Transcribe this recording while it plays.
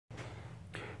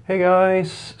Hey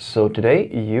guys, so today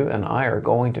you and I are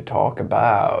going to talk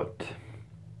about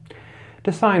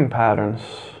design patterns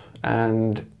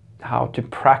and how to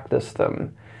practice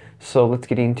them. So let's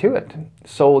get into it.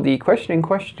 So the question in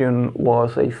question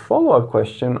was a follow-up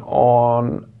question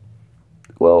on,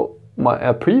 well,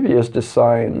 a previous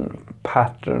design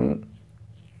pattern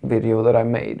video that I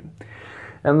made.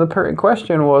 And the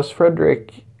question was,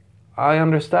 Frederick, I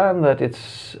understand that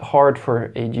it's hard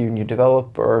for a junior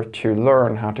developer to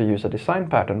learn how to use a design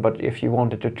pattern, but if you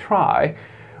wanted to try,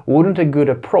 wouldn't a good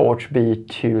approach be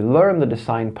to learn the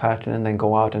design pattern and then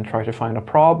go out and try to find a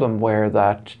problem where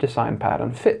that design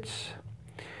pattern fits?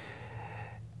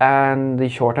 And the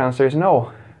short answer is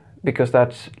no, because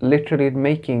that's literally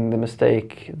making the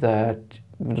mistake that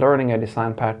learning a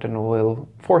design pattern will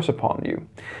force upon you.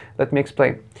 Let me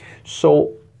explain.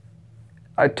 So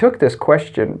I took this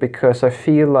question because I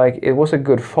feel like it was a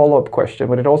good follow-up question,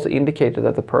 but it also indicated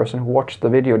that the person who watched the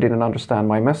video didn't understand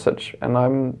my message. And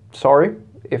I'm sorry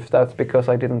if that's because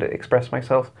I didn't express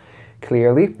myself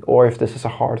clearly, or if this is a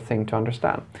hard thing to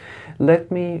understand.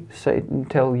 Let me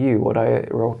tell you what I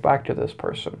wrote back to this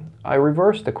person. I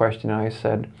reversed the question and I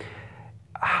said,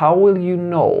 how will you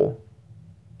know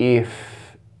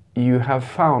if you have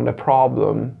found a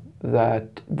problem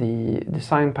that the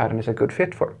design pattern is a good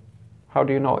fit for? How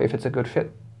do you know if it's a good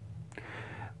fit?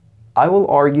 I will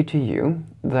argue to you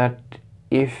that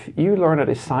if you learn a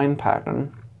design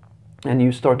pattern and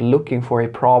you start looking for a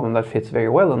problem that fits very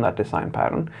well in that design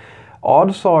pattern,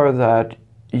 odds are that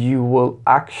you will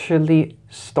actually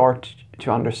start to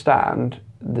understand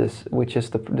this, which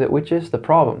is the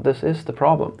problem. This is the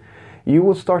problem. You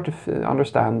will start to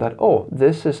understand that, oh,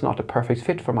 this is not a perfect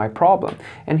fit for my problem.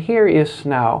 And here is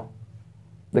now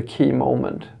the key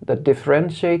moment that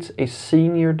differentiates a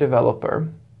senior developer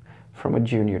from a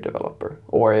junior developer,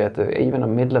 or even a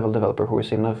mid-level developer who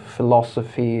is in a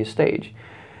philosophy stage.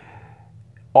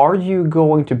 Are you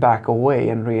going to back away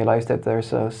and realize that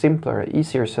there's a simpler,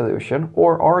 easier solution,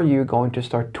 or are you going to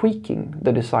start tweaking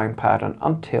the design pattern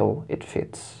until it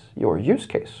fits your use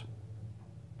case?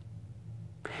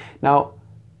 Now,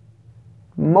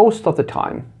 most of the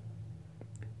time,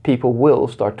 people will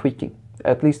start tweaking.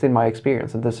 At least in my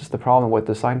experience, and this is the problem with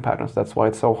design patterns. That's why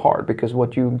it's so hard, because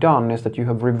what you've done is that you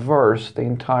have reversed the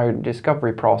entire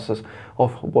discovery process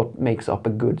of what makes up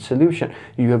a good solution.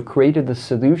 You have created the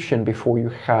solution before you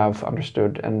have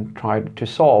understood and tried to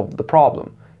solve the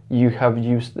problem. You have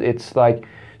used, it's like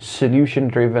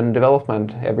solution-driven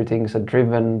development. Everything's a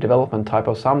driven development type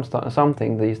of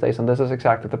something these days, and this is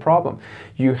exactly the problem.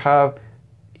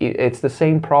 It's the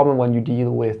same problem when you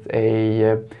deal with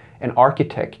an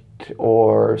architect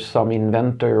or some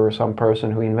inventor or some person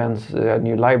who invents a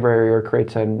new library or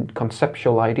creates a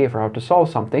conceptual idea for how to solve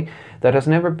something that has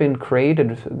never been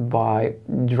created by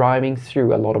driving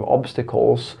through a lot of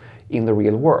obstacles in the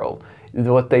real world.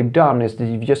 What they've done is that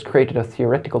you've just created a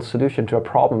theoretical solution to a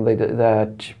problem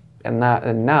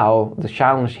and now the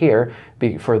challenge here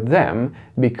for them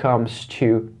becomes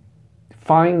to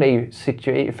find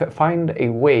a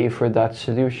way for that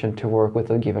solution to work with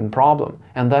a given problem.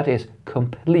 And that is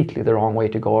completely the wrong way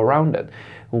to go around it.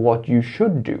 What you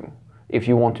should do, if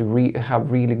you want to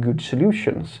have really good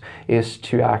solutions, is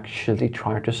to actually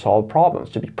try to solve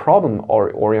problems, to be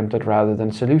problem-oriented rather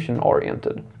than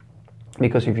solution-oriented.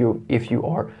 Because if you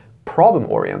are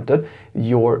problem-oriented,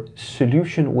 your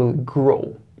solution will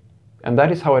grow. And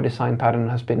that is how a design pattern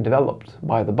has been developed,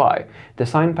 by the by.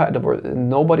 Design pattern,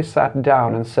 nobody sat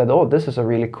down and said, oh, this is a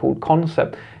really cool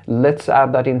concept. Let's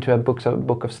add that into a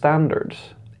book of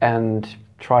standards and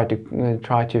try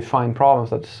to find problems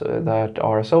that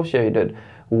are associated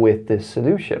with this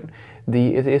solution.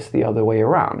 It is the other way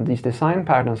around. These design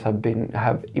patterns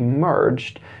have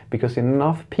emerged because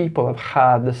enough people have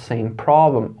had the same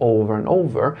problem over and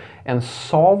over and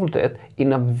solved it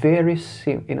in a very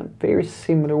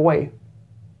similar way.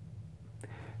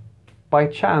 By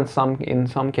chance, in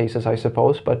some cases, I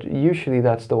suppose, but usually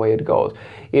that's the way it goes.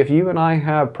 If you and I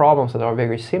have problems that are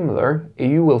very similar,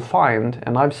 you will find,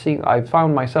 and I've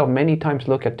found myself many times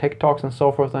look at TikToks and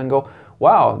so forth and go,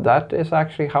 wow, that is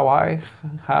actually how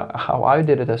I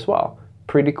did it as well.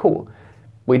 Pretty cool.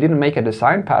 We didn't make a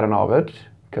design pattern of it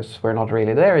because we're not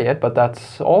really there yet, but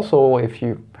that's also, if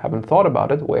you haven't thought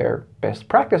about it, where best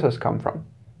practices come from.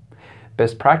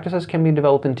 Best practices can be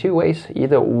developed in two ways.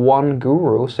 Either one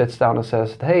guru sits down and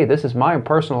says, hey, this is my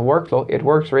personal workflow, it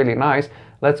works really nice,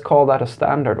 let's call that a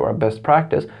standard or a best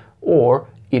practice, or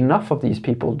enough of these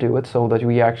people do it so that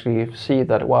we actually see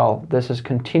that, well, this is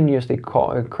continuously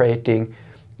creating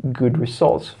good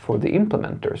results for the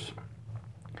implementers.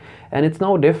 And it's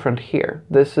no different here.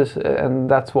 This is, and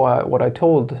that's why what I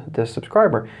told the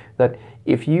subscriber, that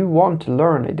if you want to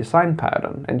learn a design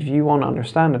pattern and if you want to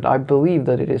understand it, I believe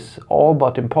that it is all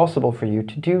but impossible for you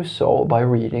to do so by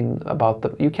reading about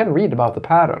the, you can read about the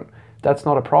pattern. That's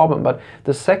not a problem. But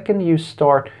the second you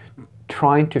start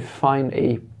trying to find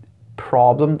a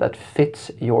problem that fits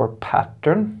your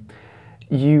pattern,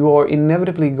 you are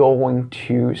inevitably going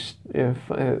to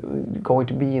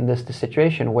be in this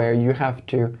situation where you have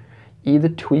to either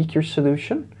tweak your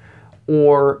solution,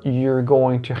 or you're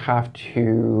going to have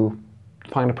to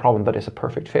find a problem that is a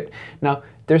perfect fit. Now,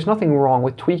 there's nothing wrong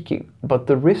with tweaking, but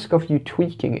the risk of you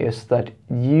tweaking is that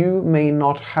you may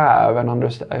not have a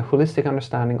holistic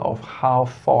understanding of how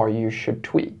far you should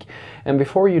tweak. And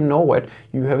before you know it,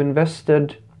 you have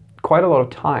invested quite a lot of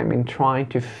time in trying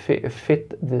to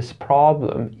fit this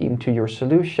problem into your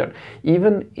solution,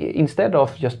 even instead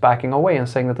of just backing away and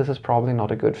saying that this is probably not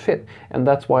a good fit. And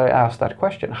that's why I asked that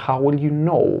question. How will you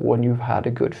know when you've had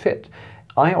a good fit?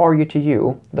 I argue to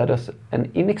you that as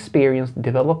an inexperienced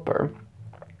developer,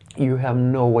 you have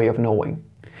no way of knowing,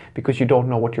 because you don't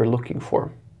know what you're looking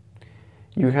for.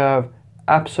 You have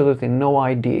absolutely no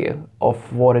idea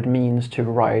of what it means to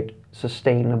write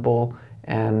sustainable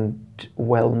and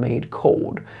well-made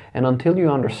code. And until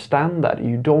you understand that,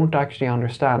 you don't actually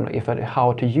understand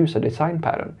how to use a design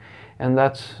pattern. And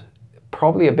that's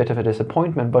probably a bit of a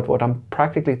disappointment, but what I'm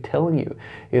practically telling you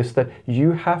is that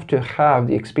you have to have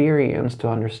the experience to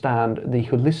understand the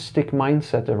holistic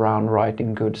mindset around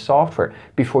writing good software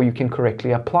before you can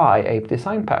correctly apply a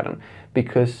design pattern.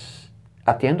 Because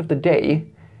at the end of the day,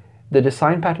 the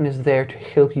design pattern is there to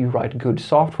help you write good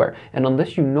software. And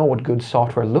unless you know what good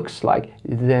software looks like,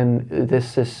 then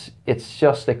it's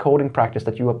just a coding practice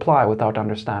that you apply without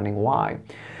understanding why.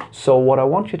 So what I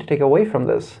want you to take away from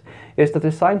this is that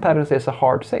design patterns is a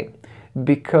hard thing,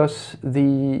 because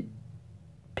the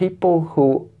people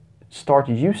who start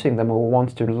using them or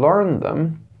want to learn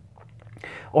them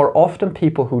are often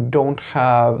people who don't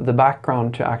have the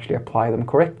background to actually apply them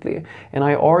correctly. And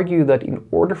I argue that in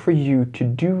order for you to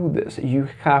do this, you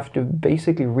have to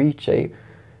basically reach a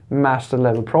master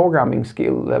level programming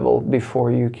skill level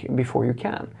before you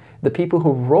can. The people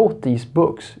who wrote these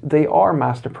books, they are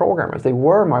master programmers. They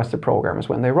were master programmers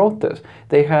when they wrote this.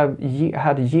 They have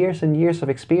had years and years of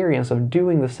experience of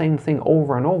doing the same thing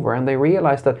over and over, and they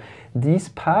realized that these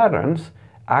patterns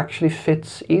actually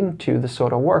fits into the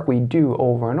sort of work we do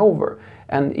over and over.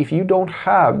 And if you don't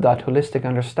have that holistic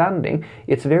understanding,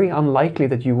 it's very unlikely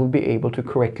that you will be able to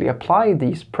correctly apply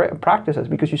these practices,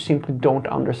 because you simply don't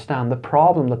understand the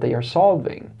problem that they are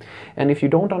solving. And if you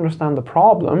don't understand the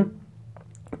problem,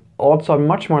 odds are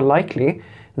much more likely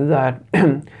that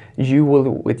you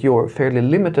will, with your fairly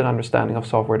limited understanding of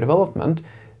software development,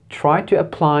 try to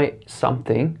apply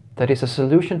something that is a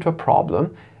solution to a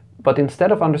problem, but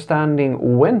instead of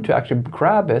understanding when to actually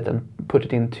grab it and put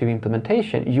it into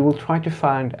implementation, you will try to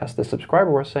find, as the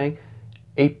subscriber was saying,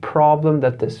 a problem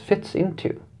that this fits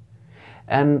into.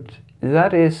 And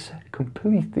that is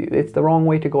completely, it's the wrong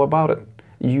way to go about it.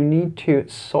 You need to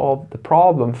solve the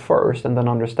problem first, and then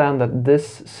understand that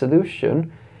this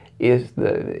solution is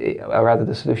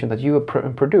the solution that you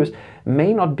have produced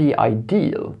may not be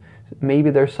ideal. Maybe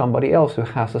there's somebody else who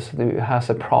has a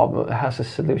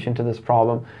solution to this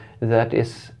problem that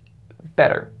is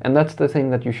better. And that's the thing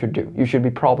that you should do. You should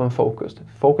be problem focused.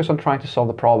 Focus on trying to solve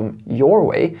the problem your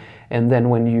way, and then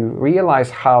when you realize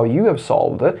how you have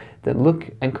solved it, then look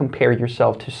and compare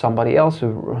yourself to somebody else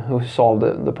who solved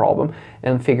the problem,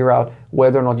 and figure out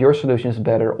whether or not your solution is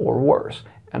better or worse.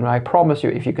 And I promise you,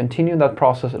 if you continue that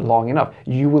process long enough,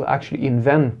 you will actually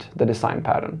invent the design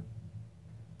pattern.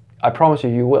 I promise you,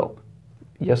 you will.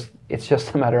 Yes, it's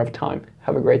just a matter of time.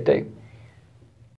 Have a great day.